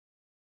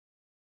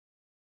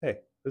Hey,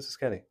 this is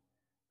Kenny.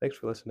 Thanks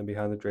for listening to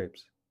Behind the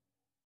Drapes.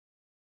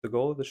 The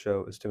goal of the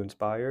show is to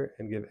inspire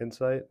and give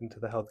insight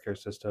into the healthcare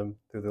system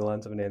through the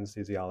lens of an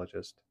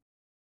anesthesiologist.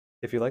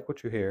 If you like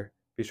what you hear,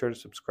 be sure to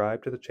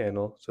subscribe to the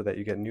channel so that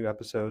you get new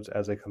episodes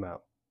as they come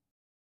out.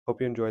 Hope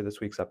you enjoy this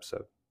week's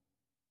episode.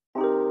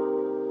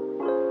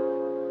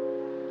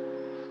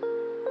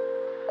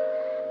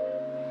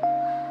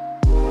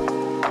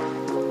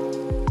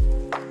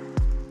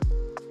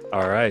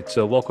 All right,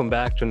 so welcome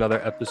back to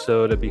another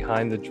episode of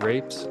Behind the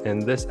Drapes. In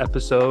this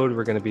episode,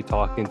 we're going to be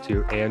talking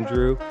to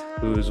Andrew,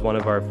 who's one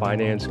of our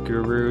finance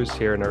gurus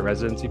here in our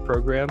residency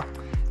program.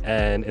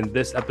 And in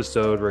this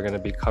episode, we're going to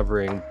be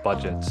covering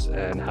budgets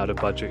and how to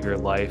budget your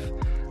life.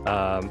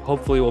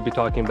 Hopefully, we'll be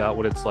talking about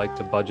what it's like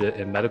to budget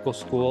in medical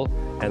school,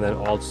 and then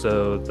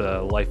also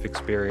the life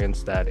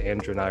experience that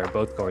Andrew and I are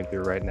both going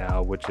through right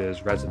now, which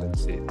is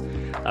residency.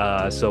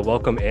 So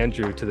welcome,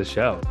 Andrew, to the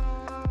show.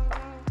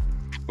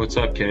 What's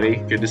up, Kenny?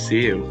 Good to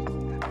see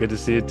you. Good to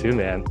see you too,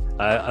 man.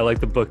 I like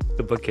the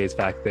bookcase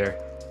back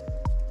there.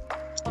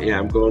 Yeah,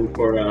 I'm going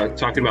for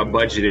talking about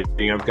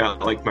budgeting. I've got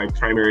like my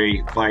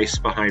primary vice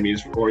behind me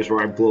is always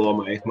where I blow all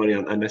my money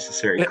on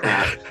unnecessary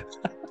crap.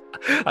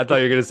 I thought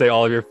you were going to say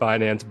all of your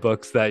finance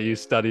books that you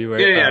study. Where,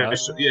 Yeah,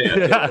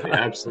 totally,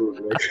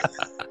 absolutely.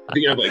 I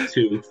think I have like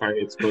two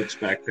finance books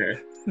back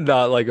there.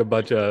 Not like a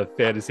bunch of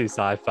fantasy,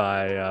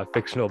 sci-fi,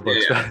 fictional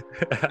books. Yeah,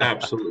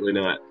 absolutely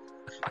not.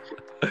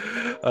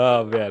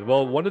 Oh man.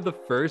 Well, one of the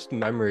first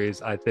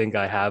memories I think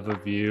I have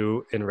of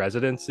you in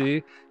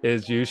residency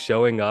is you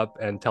showing up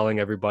and telling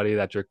everybody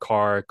that your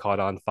car caught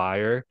on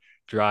fire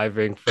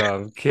driving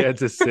from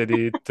Kansas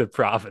City to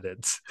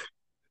Providence.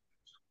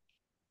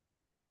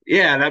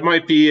 Yeah, that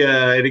might be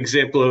an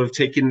example of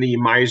taking the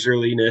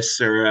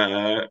miserliness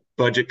or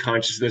budget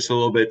consciousness a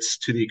little bit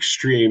to the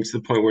extreme, to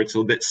the point where it's a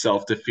little bit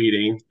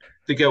self-defeating.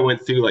 I think I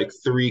went through like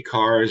three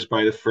cars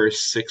by the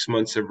first 6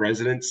 months of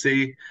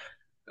residency,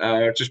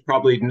 which is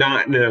probably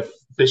not an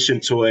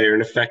efficient way or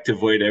an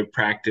effective way to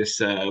practice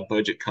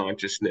budget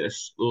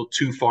consciousness. A little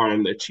too far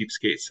on the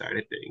cheapskate side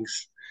of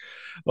things.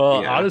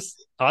 Well, Yeah.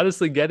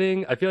 honestly,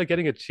 I feel like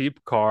getting a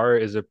cheap car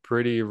is a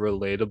pretty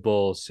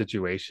relatable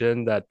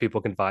situation that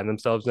people can find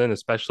themselves in,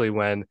 especially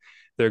when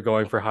they're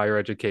going for higher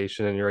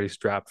education and you're already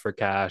strapped for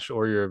cash,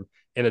 or you're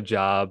in a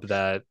job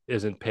that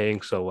isn't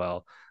paying so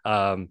well.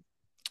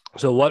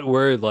 So what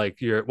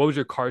was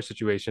your car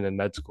situation in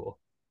med school?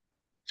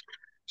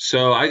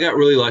 So I got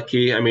really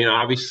lucky. I mean,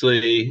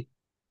 obviously,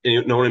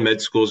 no one in med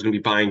school is going to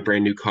be buying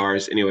brand new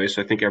cars anyway.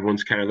 So I think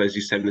everyone's kind of, as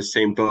you said, in the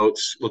same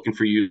boats, looking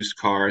for used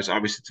cars.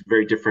 Obviously, it's a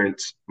very different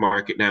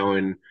market now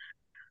in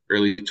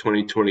early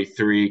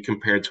 2023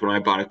 compared to when I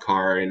bought a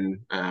car in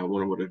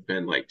when it would have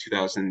been like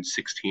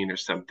 2016 or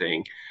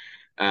something.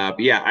 But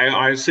yeah,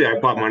 I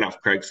bought mine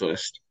off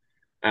Craigslist.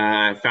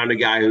 I found a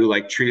guy who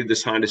like treated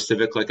this Honda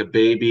Civic like a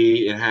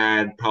baby. It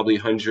had probably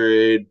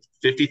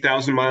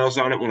 150,000 miles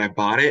on it when I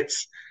bought it,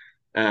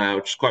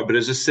 which is quite, but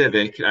as a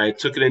Civic, I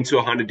took it into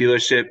a Honda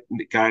dealership,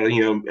 got,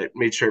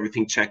 made sure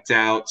everything checked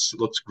out,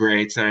 looks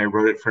great. And I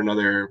rode it for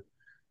another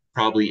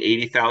probably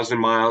 80,000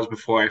 miles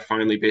before I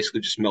finally basically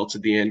just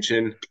melted the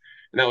engine.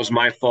 And that was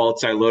my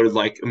fault. I loaded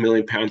like a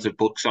million pounds of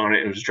books on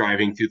it and was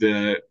driving through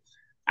the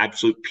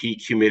absolute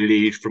peak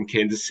humidity from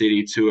Kansas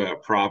City to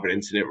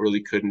Providence, and it really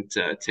couldn't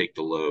take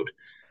the load.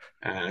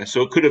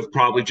 So it could have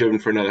probably driven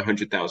for another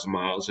 100,000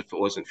 miles if it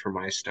wasn't for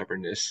my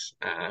stubbornness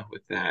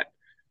with that.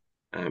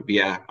 But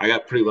yeah, I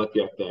got pretty lucky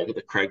off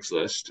the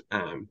Craigslist.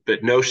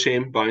 But no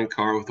shame buying a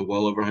car with a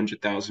well over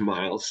 100,000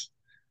 miles,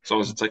 as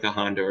long as it's like a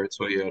Honda or a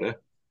Toyota.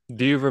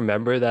 Do you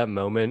remember that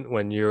moment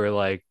when you were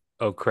like,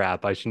 "Oh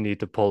crap, I should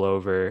need to pull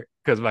over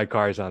because my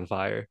car is on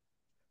fire"?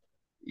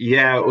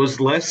 Yeah, it was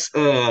less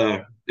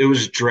it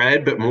was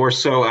dread, but more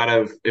so out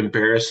of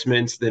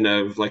embarrassment than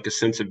of like a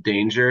sense of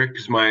danger.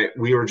 Because my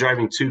we were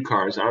driving two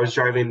cars. I was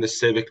driving the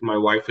Civic, my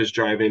wife was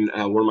driving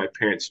one of my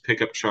parents'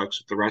 pickup trucks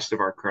with the rest of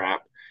our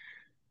crap.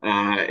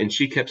 And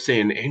she kept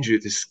saying, Andrew,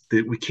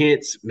 we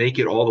can't make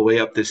it all the way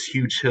up this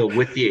huge hill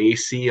with the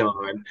AC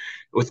on,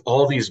 with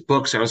all these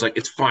books. I was like,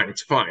 it's fine,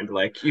 it's fine.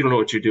 Like, you don't know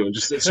what you're doing.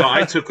 Just so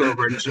I took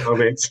over and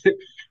drove it.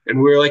 And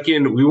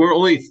we were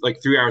only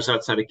like 3 hours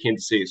outside of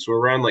Kansas City. So we're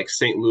around like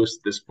St. Louis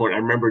at this point. I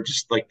remember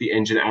just like the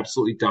engine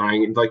absolutely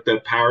dying and like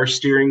the power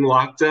steering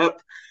locked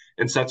up.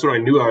 And so that's when I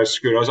knew I was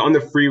screwed. I was on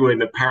the freeway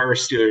and the power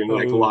steering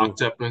like Ooh,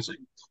 locked up. And I was like,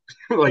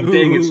 like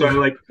dang it. So I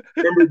ooh. like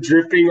remember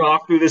drifting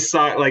off through the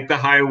side, like the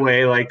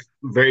highway, like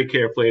very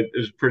carefully. It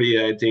was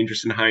pretty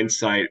dangerous in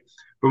hindsight.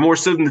 But more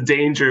so than the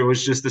danger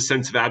was just the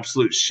sense of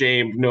absolute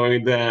shame,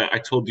 knowing that I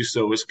told you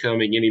so was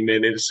coming any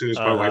minute as soon as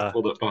my wife Uh-huh.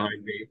 pulled up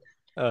behind me.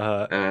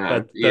 Uh-huh.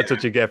 That's Yeah,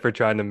 what you get for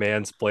trying to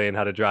mansplain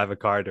how to drive a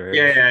car to her.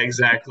 yeah,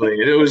 exactly.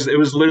 It was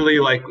literally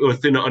like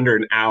within under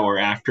an hour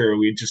after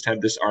we just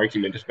had this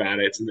argument about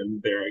it, and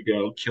then there I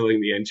go,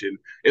 killing the engine.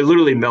 It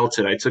literally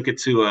melted. I took it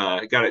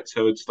to got it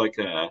towed to like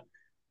a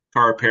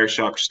car repair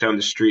shop just down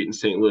the street in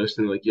St. Louis,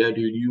 and like, yeah,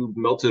 dude, you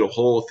melted a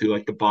hole through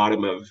like the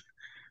bottom of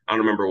I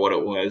don't remember what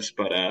it was,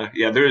 but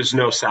yeah, there is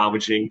no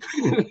salvaging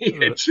the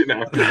engine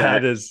after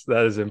that.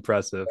 That is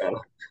impressive.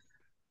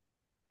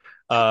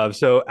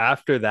 So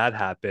after that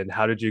happened,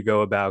 how did you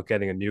go about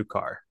getting a new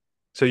car?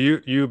 So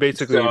you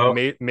basically So,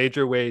 made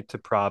your way to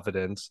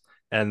Providence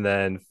and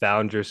then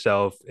found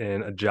yourself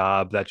in a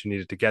job that you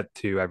needed to get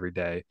to every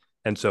day.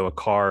 And so a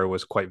car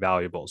was quite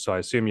valuable. So I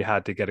assume you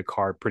had to get a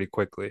car pretty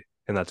quickly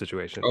in that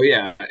situation. oh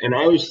yeah, and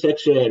I was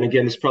such a, and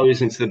again, this probably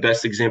isn't the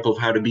best example of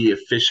how to be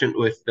efficient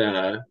with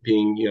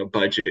being,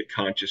 budget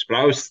conscious. But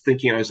I was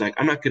thinking, I was like,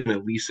 I'm not going to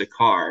lease a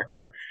car.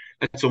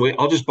 And so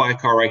I'll just buy a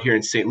car right here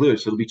in St.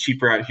 Louis. It'll be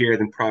cheaper out here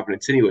than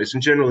Providence, anyways.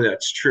 And generally,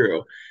 that's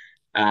true.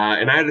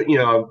 And I had,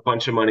 a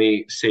bunch of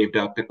money saved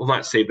up, well,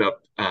 not saved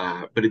up,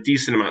 but a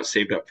decent amount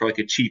saved up for like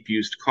a cheap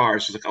used car.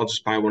 So it's like, I'll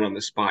just buy one on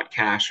the spot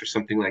cash or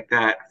something like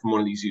that from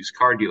one of these used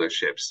car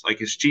dealerships. Like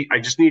it's cheap. I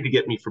just need to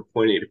get me from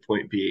point A to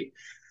point B.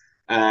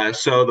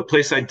 So the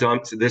place I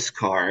dumped this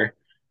car,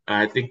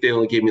 I think they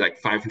only gave me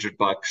like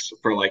 $500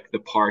 for like the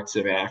parts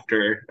of it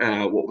after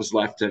what was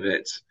left of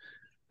it.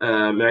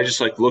 And I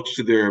just like looked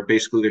through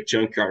basically their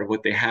junkyard of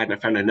what they had, and I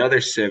found another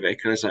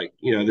Civic, and I was like,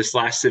 this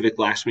last Civic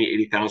lasted me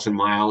 80,000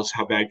 miles.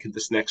 How bad could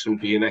this next one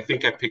be? And I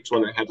think I picked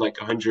one that had like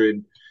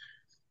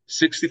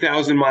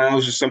 160,000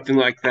 miles or something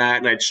like that.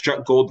 And I'd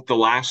struck gold with the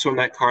last one.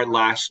 That car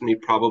lasted me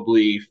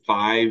probably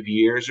 5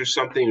 years or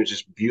something. It was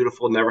just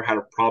beautiful. Never had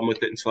a problem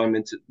with it until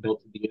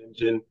built the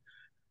engine.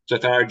 So I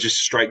thought I'd just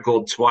strike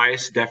gold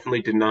twice.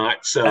 Definitely did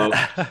not. So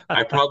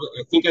I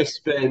think I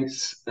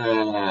spent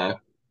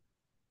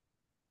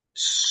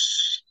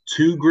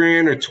 2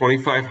 grand or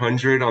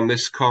 2,500 on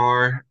this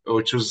car,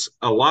 which was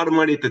a lot of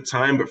money at the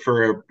time, but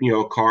for a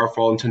car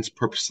for all intents and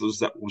purposes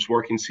that was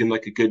working seemed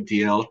like a good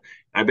deal.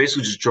 I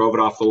basically just drove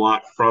it off the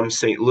lot from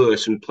St.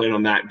 Louis and planned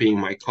on that being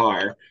my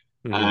car.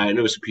 Mhm. And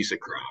it was a piece of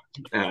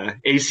crap.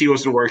 AC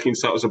wasn't working,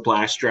 so it was a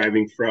blast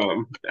driving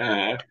from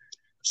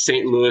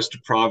St. Louis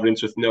to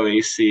Providence with no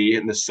AC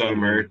in the Mhm.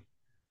 summer.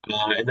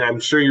 And I'm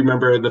sure you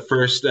remember the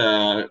first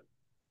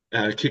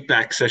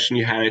kickback session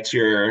you had at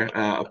your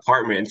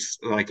apartments.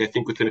 Like I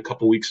think within a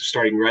couple of weeks of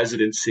starting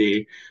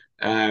residency,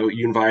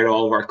 you invited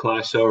all of our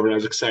class over, and I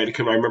was excited to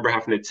come. I remember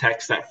having to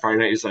text that Friday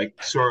night. He's like,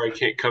 "Sorry, I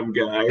can't come,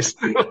 guys."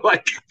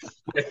 Like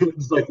it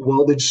was like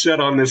welded shut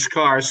on this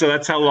car. So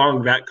that's how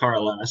long that car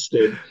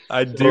lasted.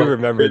 I So do like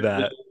remember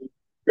that.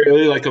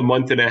 barely like a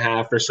month and a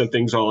half or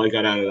something's all I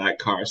got out of that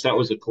car. So that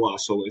was a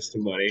colossal waste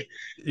of money.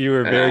 You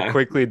were very Uh,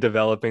 quickly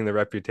developing the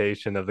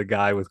reputation of the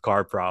guy with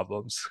car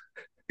problems.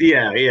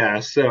 Yeah,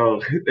 yeah.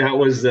 So that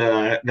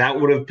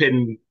would have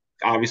been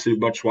obviously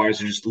much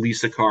wiser. Just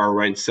lease a car,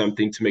 rent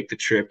something to make the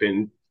trip,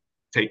 and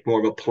take more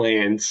of a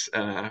planned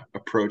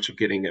approach of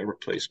getting a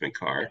replacement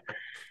car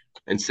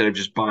instead of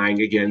just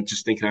buying again.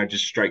 Just thinking I'd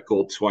just strike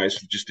gold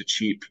twice with just a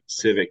cheap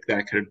Civic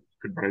that could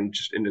run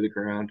just into the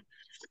ground.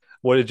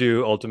 What did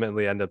you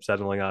ultimately end up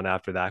settling on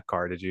after that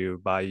car? Did you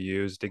buy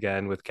used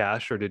again with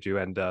cash, or did you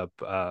end up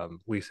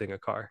leasing a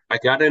car? I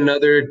got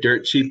another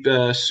dirt cheap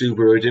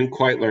Subaru. Didn't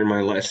quite learn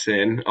my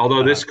lesson.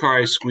 Although Uh, this car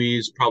I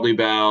squeezed probably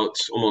about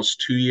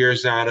almost 2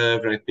 years out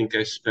of, and I think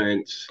I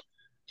spent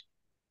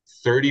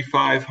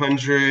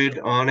 3,500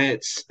 on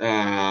it.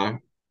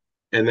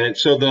 And then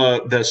so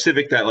the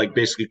Civic that like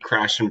basically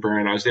crashed and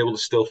burned, I was able to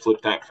still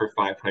flip that for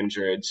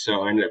 500.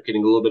 So I ended up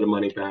getting a little bit of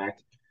money back.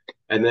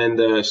 And then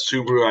the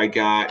Subaru I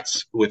got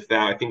with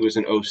that, I think it was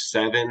an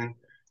 '07.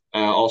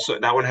 Also,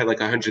 that one had like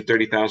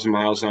 130,000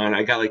 miles on.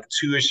 I got like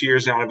 2-ish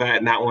years out of that,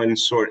 and that one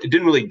it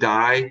didn't really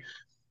die,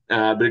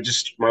 but it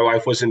just my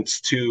wife wasn't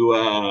too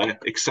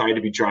excited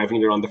to be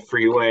driving it on the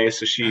freeway,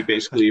 so she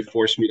basically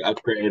forced me to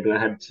upgrade. And I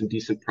had some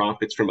decent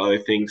profits from other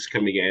things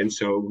coming in,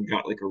 so we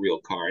got like a real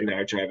car. And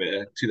now I drive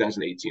a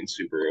 2018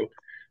 Subaru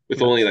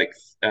with only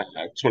nice,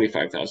 like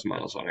 25,000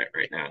 miles on it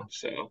right now.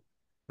 So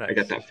I got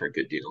nice. that for a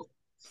good deal.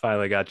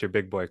 Finally got your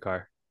big boy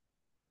car.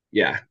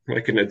 Yeah,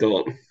 like an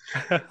adult.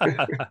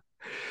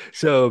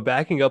 So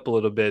backing up a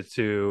little bit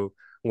to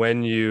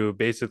when you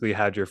basically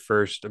had your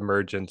first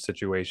emergent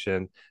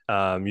situation,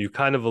 you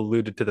kind of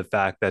alluded to the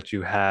fact that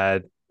you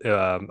had, I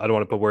don't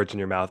want to put words in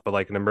your mouth, but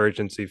like an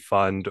emergency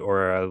fund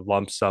or a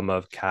lump sum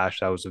of cash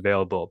that was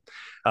available.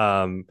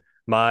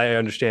 My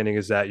understanding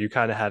is that you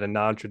kind of had a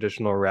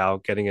non-traditional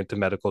route getting into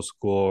medical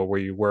school where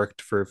you worked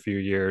for a few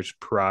years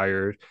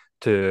prior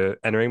to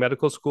entering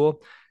medical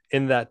school.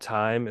 In that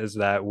time, is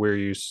that where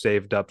you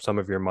saved up some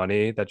of your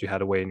money that you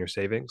had away in your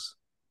savings?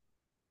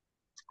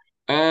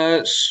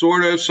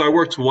 Sort of. So I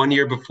worked 1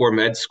 year before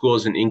med school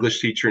as an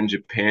English teacher in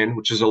Japan,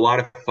 which is a lot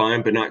of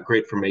fun, but not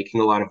great for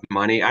making a lot of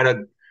money. I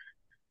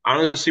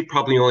honestly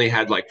probably only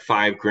had like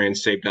 5 grand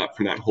saved up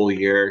from that whole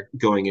year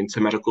going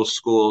into medical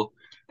school.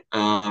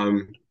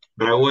 Um,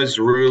 but I was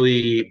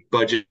really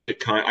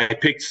I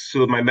picked,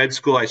 so my med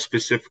school, I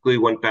specifically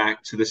went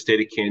back to the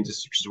state of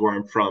Kansas, which is where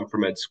I'm from, for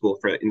med school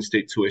for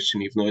in-state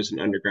tuition, even though I was an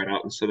undergrad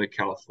out in Southern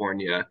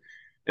California.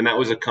 And that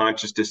was a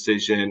conscious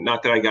decision.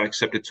 Not that I got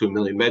accepted to a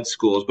million med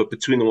schools, but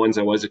between the ones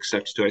I was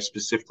accepted to, I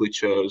specifically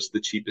chose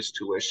the cheapest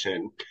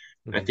tuition.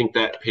 I Mhm. think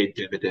that paid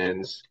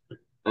dividends.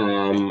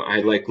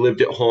 I like lived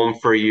at home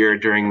for a year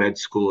during med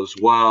school as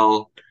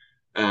well.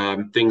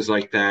 things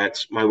like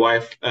that. My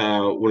wife,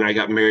 when I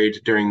got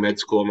married during med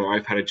school, my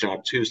wife had a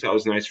job too, so that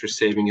was nice for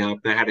saving up.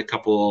 And I had a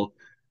couple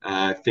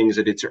things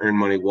I did to earn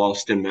money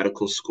whilst in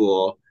medical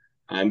school.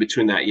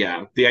 Between that,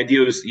 yeah, the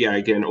idea was, yeah,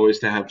 again, always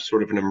to have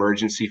sort of an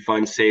emergency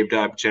fund saved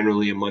up,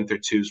 generally a month or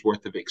two's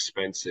worth of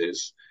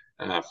expenses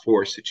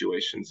for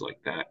situations like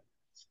that,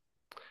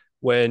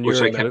 When which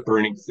you're I in kept medical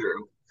burning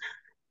through.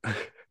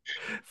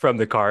 from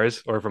the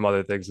cars or from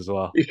other things as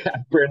well. Yeah,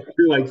 burned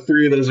through like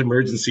three of those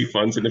emergency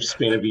funds in the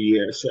span of a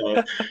year.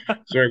 So I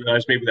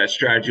realized maybe that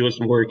strategy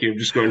wasn't working. I'm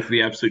just going for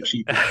the absolute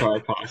cheapest car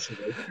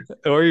possible.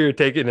 Or you're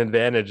taking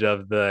advantage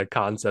of the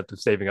concept of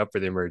saving up for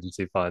the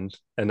emergency fund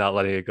and not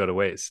letting it go to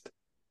waste.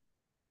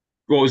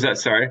 What was that?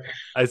 Sorry.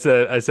 I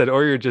said,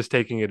 or you're just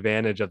taking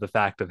advantage of the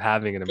fact of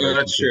having an That's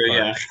emergency true.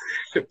 fund.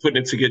 Yeah,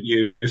 putting it to good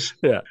use.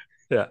 Yeah,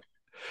 yeah.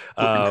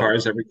 Flipping Uh,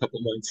 cars every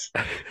couple months.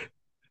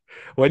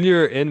 when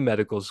you're in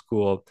medical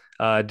school,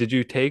 did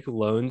you take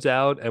loans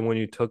out? And when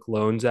you took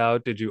loans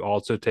out, did you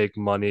also take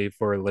money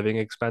for living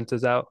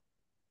expenses out?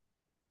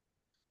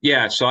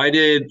 Yeah, so I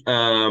did.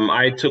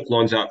 I took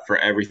loans out for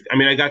everything. I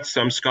mean, I got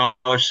some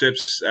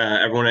scholarships.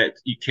 Everyone at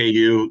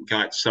EKU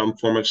got some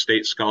form of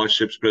state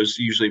scholarships, but it was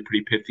usually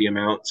pretty pithy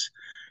amounts.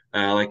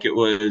 Like it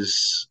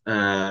was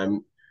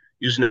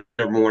usually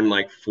never more than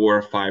like 4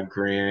 or 5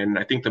 grand.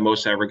 I think the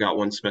most I ever got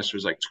one semester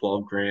was like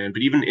 12 grand.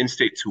 But even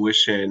in-state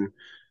tuition,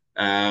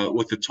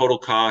 with the total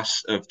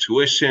cost of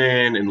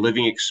tuition and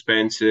living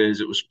expenses,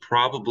 it was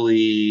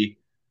probably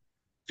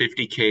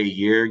 50K a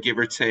year, give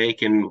or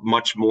take, and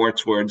much more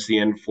towards the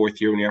end of fourth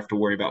year when you have to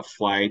worry about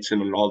flights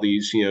and all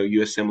these,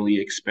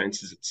 USMLE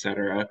expenses, et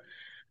cetera.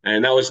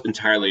 And that was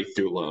entirely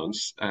through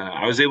loans.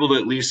 I was able to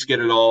at least get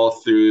it all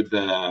through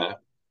the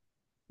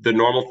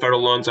normal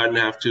federal loans. I didn't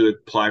have to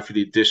apply for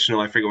the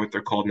additional. I forget what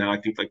they're called now. I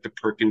think like the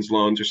Perkins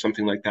loans or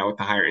something like that with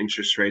the higher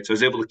interest rates. I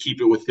was able to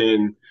keep it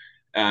within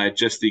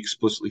just the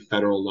explicitly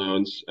federal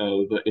loans.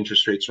 The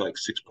interest rates are like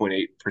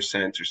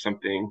 6.8% or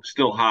something,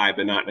 still high,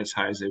 but not as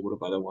high as they would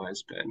have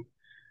otherwise been.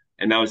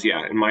 And that was,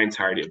 yeah, in my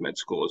entirety of med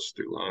school was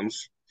through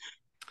loans.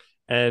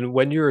 And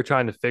when you were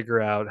trying to figure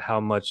out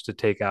how much to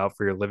take out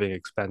for your living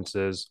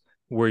expenses,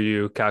 were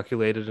you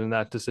calculated in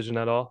that decision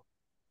at all?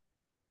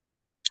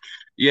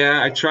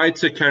 Yeah, I tried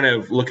to kind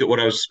of look at what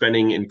I was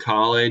spending in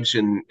college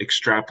and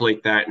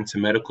extrapolate that into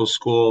medical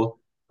school.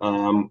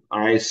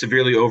 I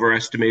severely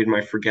overestimated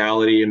my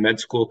frugality in med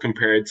school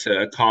compared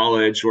to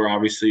college, where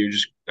obviously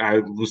I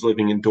was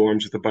living in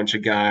dorms with a bunch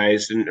of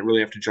guys, didn't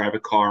really have to drive a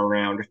car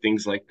around or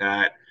things like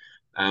that.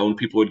 When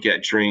people would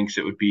get drinks,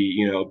 it would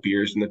be,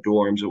 beers in the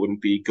dorms. It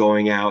wouldn't be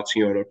going out,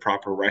 to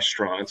proper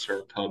restaurants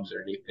or pubs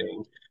or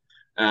anything.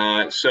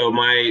 So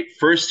my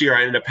first year,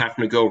 I ended up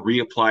having to go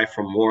reapply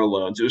for more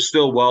loans. It was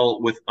still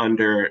well with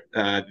under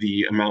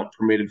the amount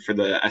permitted for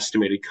the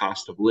estimated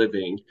cost of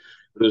living,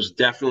 but it was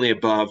definitely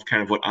above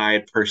kind of what I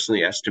had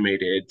personally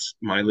estimated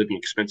my living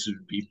expenses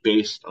would be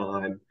based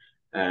on,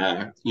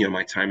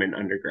 my time in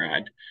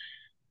undergrad.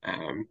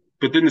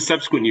 But then the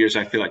subsequent years,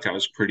 I feel like I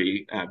was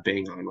pretty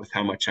bang on with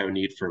how much I would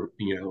need for,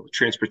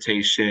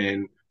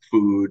 transportation,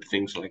 food,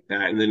 things like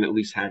that, and then at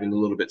least having a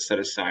little bit set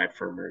aside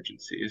for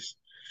emergencies.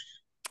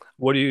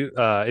 What do you,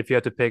 if you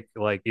had to pick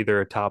like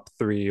either a top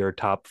three or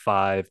top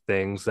five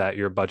things that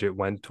your budget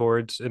went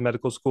towards in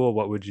medical school,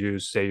 what would you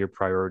say your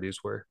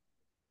priorities were?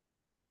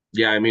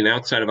 Yeah, I mean,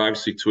 outside of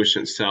obviously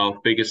tuition itself,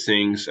 biggest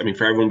things, I mean,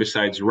 for everyone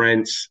besides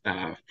rents,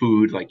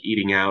 food, like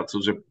eating out,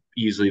 those are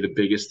easily the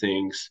biggest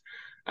things.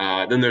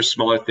 Then there's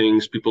smaller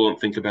things people don't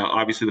think about.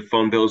 Obviously, the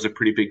phone bill is a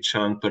pretty big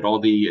chunk, but all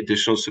the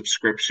additional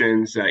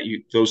subscriptions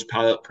those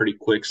pile up pretty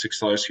quick,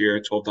 $6 here,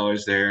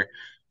 $12 there.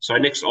 So I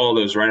nixed all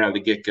those right out of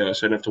the get-go.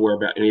 So I don't have to worry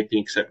about anything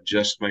except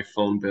just my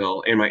phone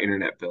bill and my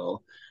internet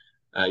bill,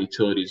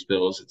 utilities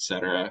bills,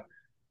 etc.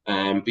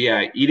 But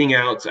yeah, eating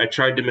out, I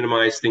tried to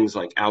minimize things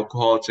like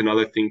alcohol. It's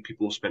another thing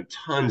people spend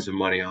tons of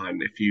money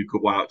on if you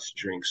go out to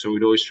drink. So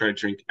we'd always try to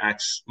drink at,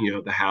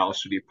 the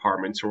house or the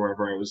apartments or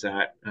wherever I was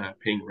at,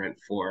 paying rent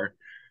for.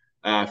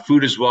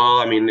 Food as well.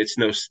 I mean, there's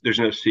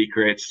no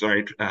secrets,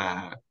 right?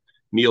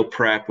 Meal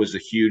prep was a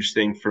huge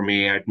thing for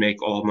me. I'd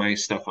make all my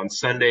stuff on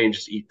Sunday and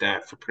just eat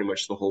that for pretty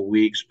much the whole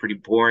week. It's pretty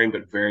boring,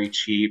 but very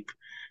cheap.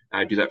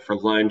 I do that for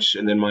lunch,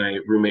 and then my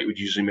roommate would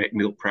usually make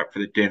meal prep for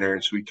the dinner,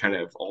 and so we kind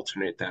of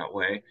alternate that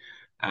way.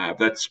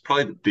 That's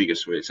probably the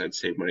biggest ways I'd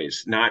save money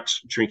is not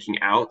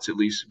drinking out, at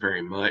least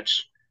very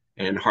much,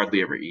 and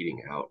hardly ever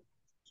eating out.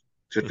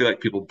 So I feel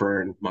like people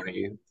burn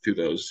money through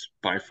those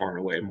by far and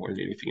away more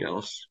than anything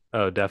else.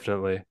 Oh,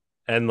 definitely.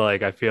 And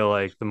like I feel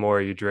like the more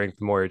you drink,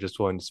 the more you're just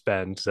willing to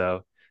spend.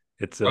 So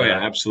it's Oh yeah,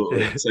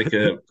 absolutely. It's like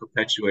a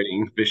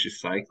perpetuating vicious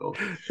cycle.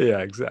 yeah,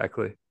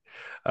 exactly.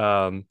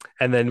 And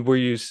then were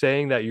you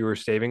saying that you were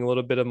saving a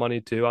little bit of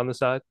money too on the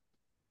side?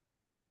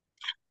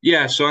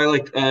 Yeah, so I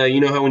like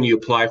you know how when you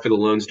apply for the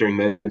loans during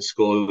med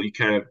school, you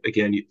kind of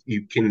again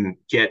you can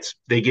get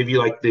they give you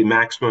like the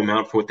maximum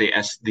amount for what the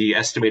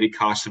estimated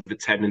cost of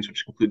attendance,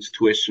 which includes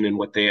tuition and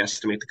what they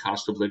estimate the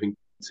cost of living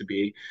to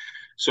be.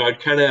 So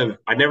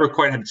I never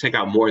quite had to take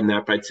out more than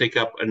that, but I'd take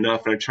up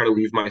enough and I'd try to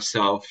leave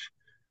myself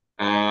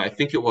I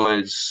think it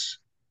was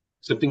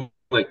something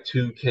like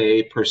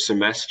 2K per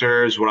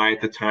semester is what I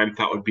at the time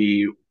thought would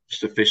be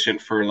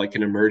sufficient for like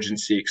an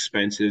emergency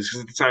expenses.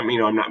 Because at the time,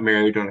 I'm not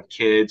married, don't have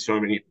kids, so I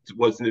mean, it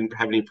wasn't didn't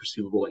have any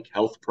perceivable like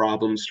health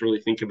problems to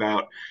really think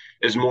about.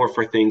 It's more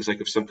for things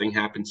like if something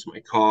happens to my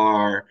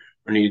car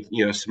or need,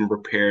 some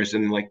repairs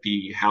in like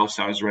the house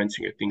I was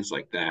renting or things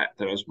like that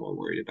that I was more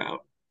worried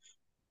about.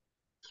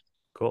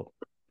 Cool.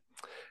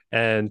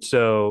 And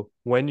so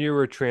when you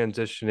were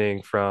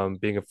transitioning from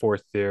being a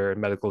fourth year in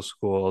medical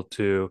school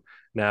to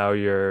now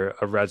you're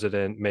a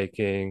resident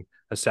making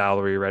a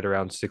salary right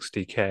around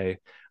 60K,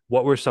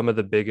 what were some of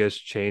the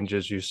biggest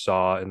changes you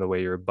saw in the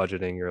way you were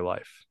budgeting your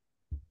life?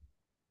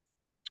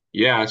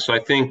 Yeah, so I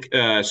think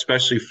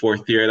especially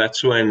fourth year,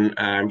 that's when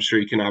I'm sure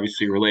you can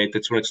obviously relate.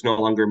 That's when it's no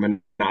longer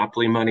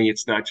monopoly money.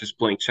 It's not just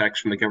blank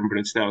checks from the government.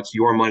 It's now it's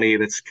your money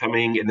that's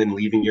coming and then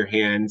leaving your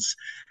hands.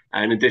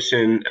 In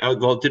addition,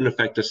 well, it didn't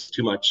affect us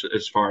too much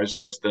as far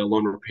as the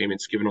loan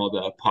repayments, given all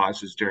the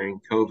pauses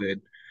during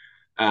COVID.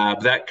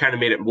 But that kind of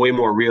made it way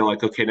more real.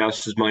 Like, okay, now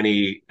this is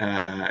money.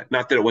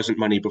 Not that it wasn't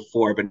money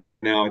before, but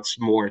now it's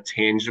more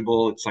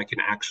tangible. It's like an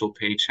actual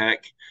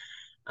paycheck.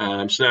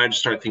 So now I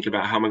just started thinking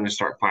about how am I going to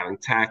start filing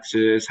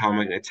taxes, how am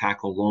I going to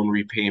tackle loan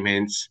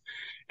repayments,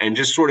 and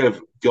just sort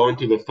of going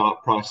through the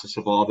thought process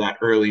of all that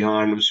early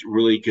on was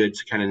really good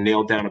to kind of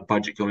nail down a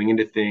budget going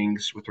into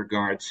things with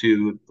regard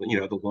to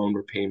the loan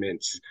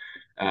repayments,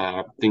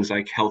 things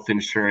like health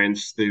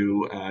insurance.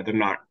 Through they're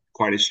not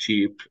quite as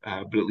cheap,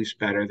 but at least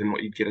better than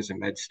what you'd get as a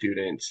med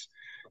student.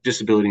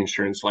 Disability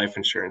insurance, life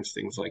insurance,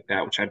 things like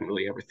that, which I didn't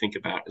really ever think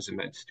about as a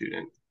med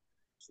student.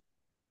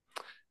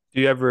 Do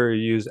you ever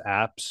use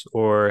apps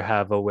or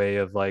have a way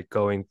of like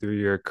going through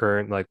your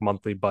current like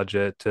monthly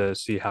budget to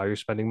see how you're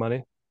spending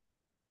money?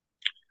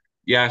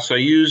 Yeah, so I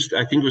used,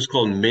 I think it was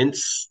called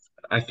Mints.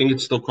 I think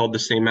it's still called the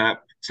same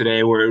app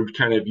today, where it would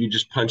kind of you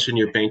just punch in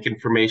your bank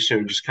information,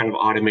 it just kind of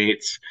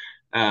automates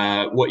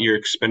what your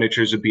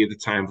expenditures would be at the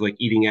time, like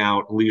eating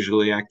out,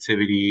 leisurely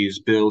activities,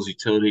 bills,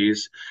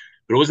 utilities.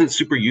 But it wasn't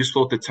super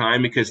useful at the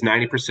time because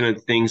 90% of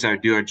the things I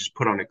do, I just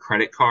put on a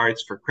credit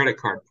cards for credit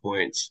card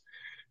points.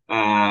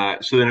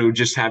 So then it would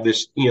just have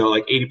this,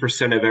 like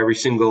 80% of every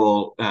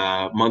single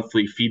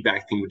monthly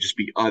feedback thing would just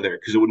be other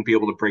because it wouldn't be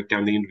able to break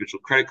down the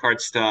individual credit card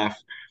stuff.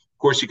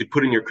 Of course, you could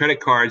put in your credit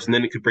cards and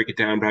then it could break it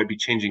down, but I'd be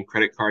changing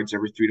credit cards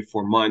every 3 to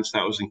 4 months.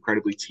 That was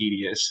incredibly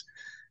tedious.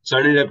 So I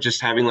ended up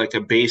just having like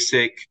a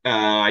basic,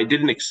 I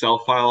did an Excel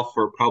file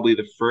for probably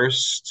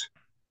first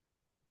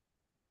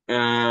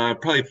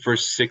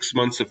 6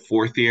 months of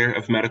fourth year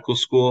of medical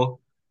school,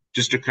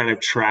 just to kind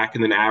of track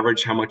and then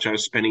average how much I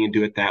was spending and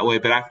do it that way.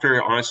 But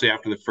honestly,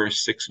 after the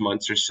first 6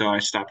 months or so, I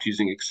stopped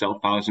using Excel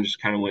files and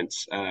just kind of went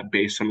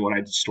based on what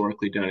I'd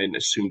historically done and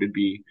assumed it'd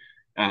be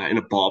in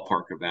a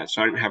ballpark of that.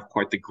 So I didn't have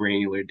quite the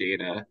granular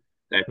data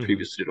that I Mhm.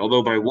 previously did.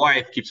 Although my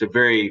wife keeps a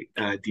very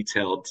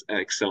detailed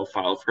Excel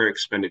file of her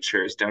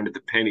expenditures down to the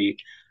penny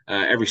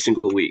every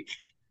single week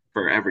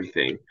for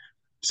everything.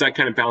 So that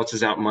kind of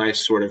balances out my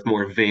sort of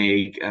more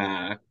vague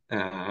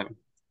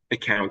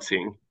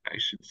accounting, I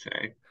should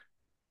say.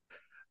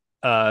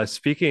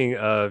 Speaking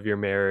of your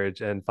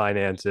marriage and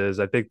finances,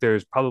 I think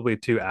there's probably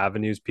two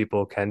avenues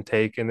people can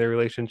take in their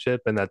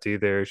relationship, and that's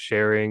either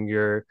sharing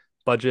your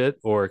budget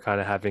or kind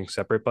of having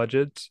separate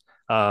budgets.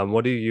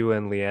 What do you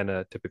and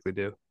Leanna typically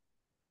do?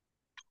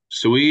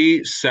 So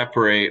we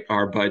separate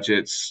our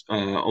budgets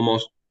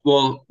almost.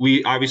 Well,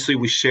 we obviously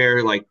we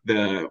share like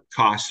the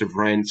cost of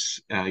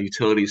rents,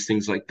 utilities,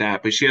 things like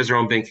that. But she has her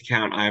own bank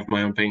account. I have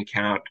my own bank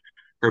account.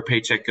 Her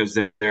paycheck goes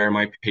there.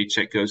 My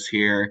paycheck goes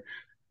here.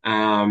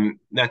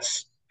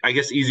 That's, I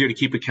guess, easier to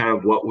keep account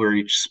of what we're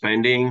each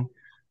spending.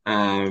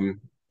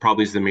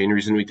 Probably is the main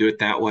reason we do it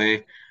that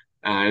way.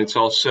 And it's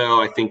also,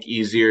 I think,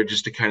 easier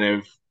just to kind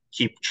of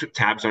keep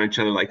tabs on each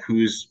other, like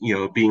who's,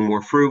 being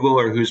more frugal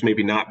or who's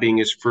maybe not being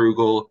as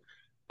frugal.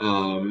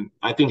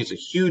 I think it's a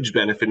huge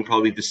benefit and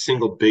probably the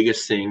single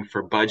biggest thing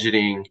for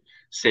budgeting,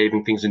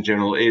 saving things in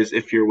general is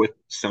if you're with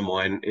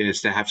someone,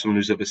 is to have someone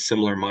who's of a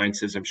similar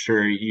mindset. As I'm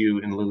sure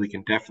you and Lily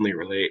can definitely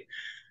relate.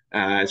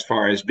 As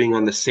far as being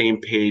on the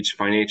same page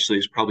financially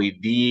is probably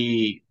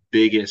the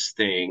biggest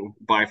thing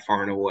by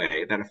far and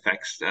away that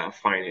affects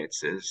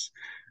finances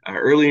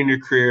early in your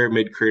career,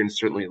 mid career, and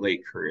certainly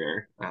late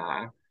career.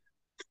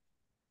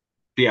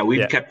 Yeah, we've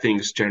Yeah, kept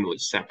things generally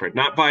separate,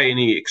 not by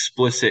any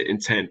explicit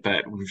intent,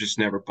 but we've just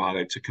never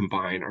bothered to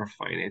combine our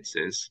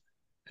finances.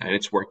 And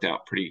it's worked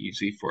out pretty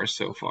easy for us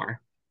so far.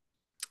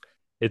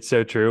 it's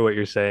so true what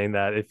you're saying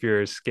that if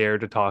you're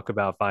scared to talk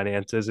about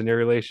finances in your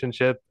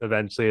relationship,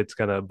 eventually it's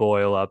going to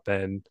boil up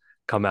and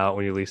come out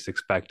when you least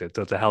expect it.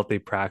 So it's a healthy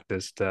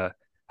practice to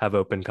have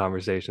open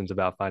conversations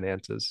about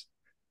finances.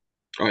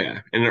 Oh, yeah.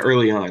 And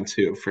early on,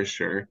 too, for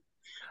sure.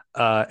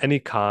 Any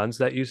cons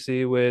that you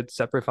see with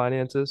separate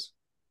finances?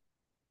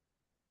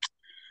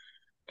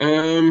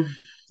 Um,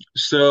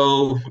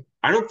 so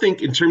I don't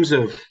think in terms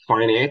of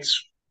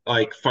finance,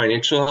 like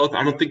financial health,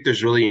 I don't think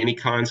there's really any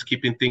cons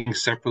keeping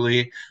things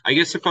separately. I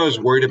guess if I was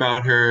worried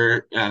about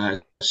her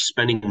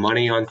spending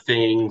money on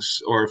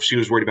things, or if she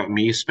was worried about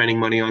me spending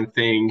money on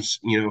things,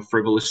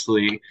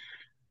 frivolously,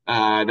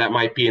 that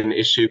might be an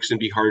issue because it'd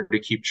be hard to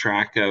keep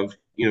track of,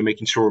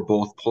 making sure we're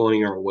both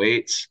pulling our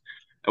weights.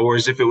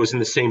 Whereas if it was in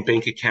the same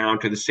bank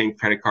account or the same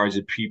credit cards,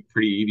 it'd be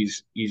pretty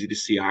easy to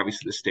see,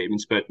 obviously, the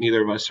statements. But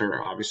neither of us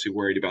are obviously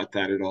worried about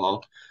that at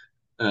all.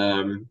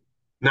 Um,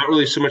 Not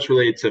really so much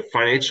related to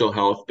financial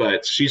health,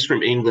 but she's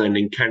from England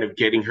and kind of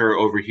getting her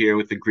over here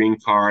with the green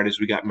card as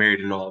we got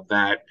married and all of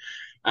that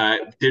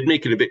did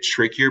make it a bit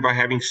trickier by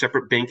having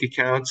separate bank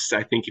accounts.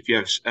 I think if you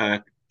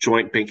have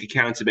joint bank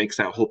accounts, it makes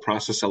that whole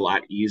process a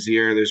lot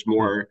easier. There's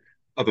more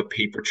of a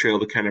paper trail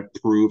to kind of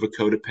prove a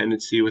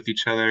codependency with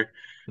each other.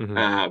 Mm-hmm.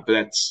 But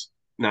that's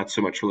not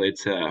so much related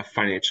to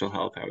financial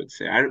health, I would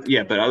say.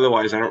 Yeah, but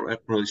otherwise, I don't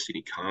really see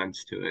any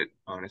cons to it, Okay,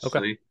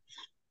 honestly.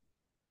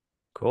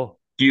 cool.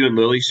 Do you and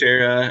Lily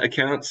share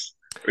accounts,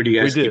 or do you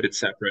We guys do. keep it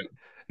separate? You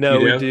No,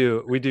 we do?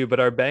 do. We do, but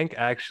our bank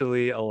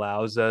actually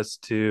allows us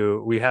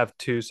to, we have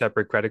two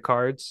separate credit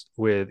cards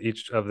with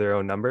each of their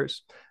own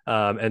numbers.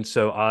 And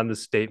so on the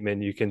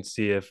statement, you can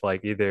see if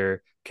like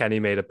either Kenny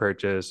made a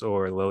purchase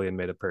or Lillian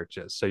made a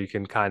purchase. So you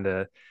can kind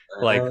of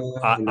like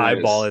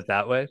eyeball Nice. it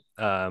that way.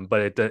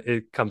 But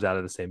it comes out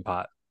of the same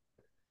pot.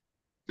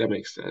 That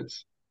makes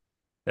sense.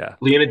 Yeah.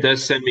 Leanna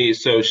does send me,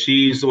 so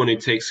she's the one who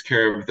takes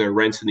care of the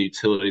rents and the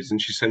utilities,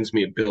 and she sends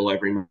me a bill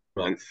every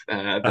month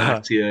that I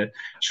have to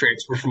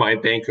transfer from my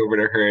bank over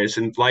to hers.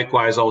 And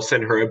likewise, I'll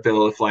send her a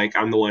bill if like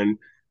I'm the one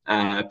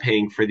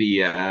paying for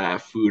the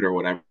food or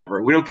whatever.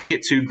 We don't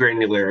get too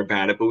granular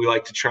about it, but we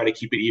like to try to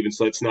keep it even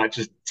so it's not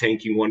just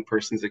tanking one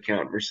person's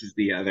account versus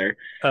the other.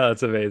 Oh,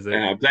 it's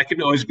amazing. That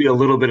can always be a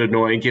little bit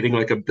annoying getting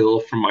like a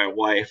bill from my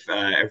wife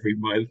every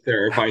month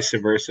or vice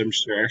versa, I'm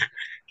sure.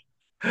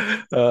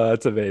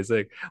 That's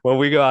amazing. When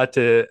we go out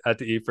to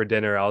eat for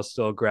dinner, I'll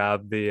still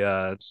grab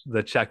the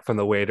check from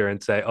the waiter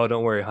and say, "Oh,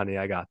 don't worry, honey,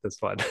 I got this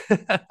one."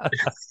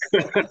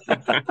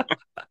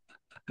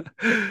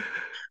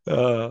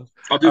 All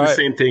I'll do the right.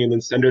 same thing and then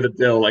send her the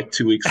bill like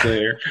 2 weeks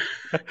later.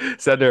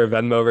 Send her a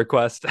Venmo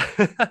request.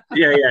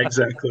 Yeah,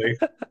 exactly.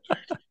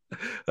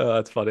 Oh,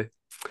 that's funny.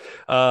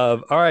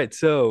 All right.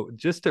 So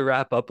just to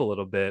wrap up a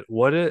little bit,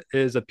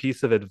 is a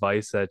piece of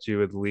advice that you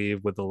would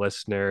leave with the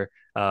listener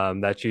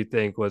that you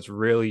think was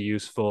really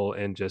useful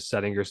in just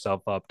setting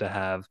yourself up to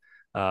have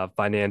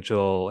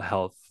financial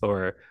health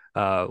or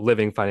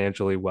living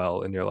financially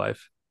well in your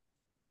life?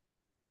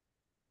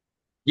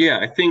 Yeah,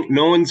 I think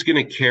no one's going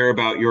to care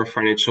about your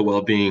financial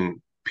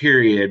well-being,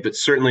 period, but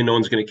certainly no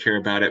one's going to care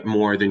about it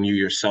more than you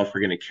yourself are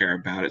going to care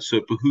about it. So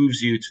it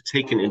behooves you to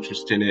take an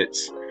interest in it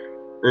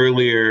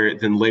earlier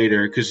than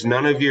later because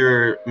none of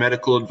your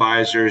medical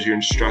advisors, your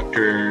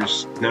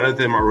instructors, none of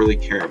them are really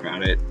care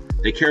about it.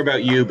 They care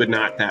about you, but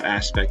not that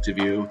aspect of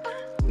you.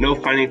 No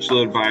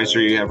financial advisor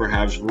you ever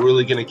have is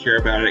really going to care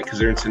about it because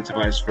they're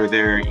incentivized for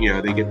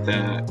they get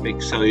they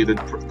sell you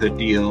the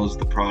deals,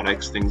 the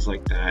products, things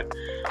like that.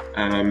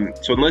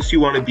 So unless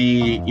you want to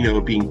be,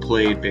 being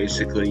played,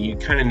 basically, you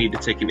kind of need to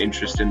take an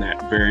interest in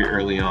that very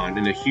early on.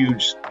 And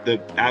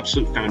the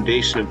absolute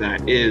foundation of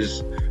that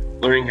is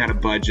learning how to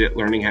budget,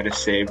 learning how to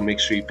save, make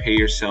sure you pay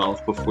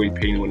yourself before you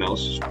pay anyone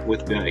else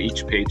with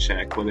each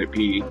paycheck, whether it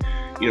be,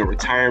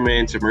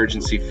 retirement,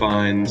 emergency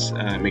funds,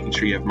 making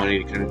sure you have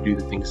money to kind of do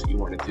the things that you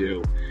want to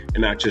do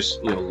and not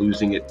just,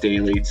 losing it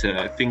daily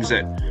to things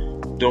that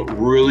don't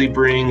really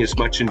bring as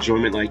much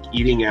enjoyment, like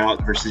eating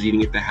out versus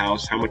eating at the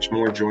house. How much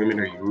more enjoyment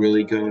are you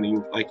really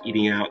going like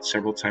eating out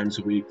several times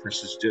a week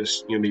versus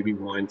just, maybe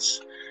once?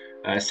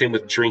 Same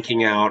with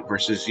drinking out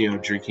versus,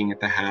 drinking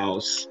at the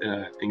house,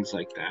 things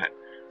like that.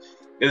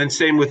 And then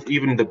same with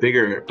even the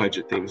bigger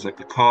budget things like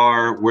the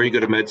car, where you go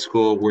to med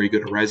school, where you go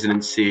to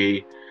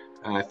residency,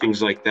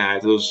 things like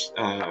that. Those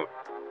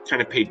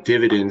kind of pay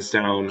dividends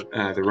down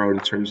the road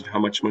in terms of how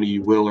much money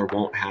you will or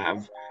won't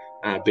have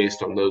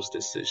based on those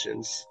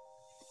decisions.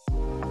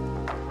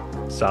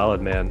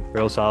 Solid, man.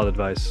 Real solid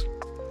advice.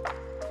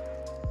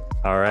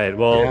 All right. Yeah,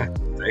 Well,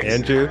 thanks.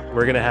 Andrew,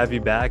 we're going to have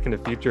you back in a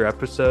future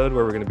episode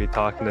where we're going to be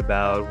talking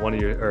about one of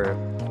your, or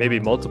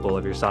maybe multiple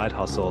of your side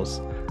hustles.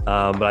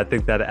 But I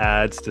think that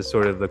adds to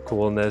sort of the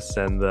coolness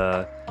and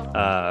the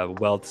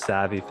wealth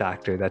savvy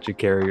factor that you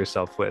carry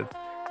yourself with.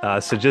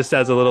 So, just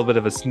as a little bit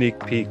of a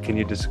sneak peek, can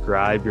you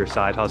describe your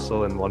side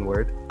hustle in one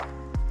word?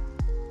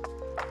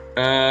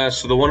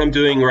 So the one I'm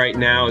doing right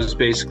now is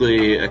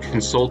basically a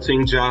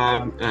consulting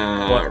job.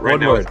 Right One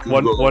now with word.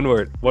 One Google.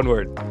 word. One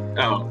word.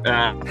 Oh,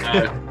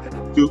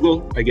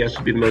 Google, I guess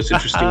would be the most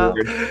interesting All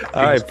word.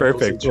 right, People's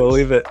perfect. We'll interest.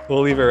 leave it.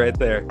 We'll leave it right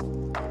there.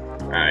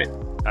 All right.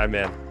 All right,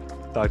 man.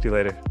 Talk to you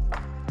later.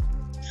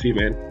 See you,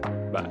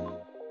 man. Bye.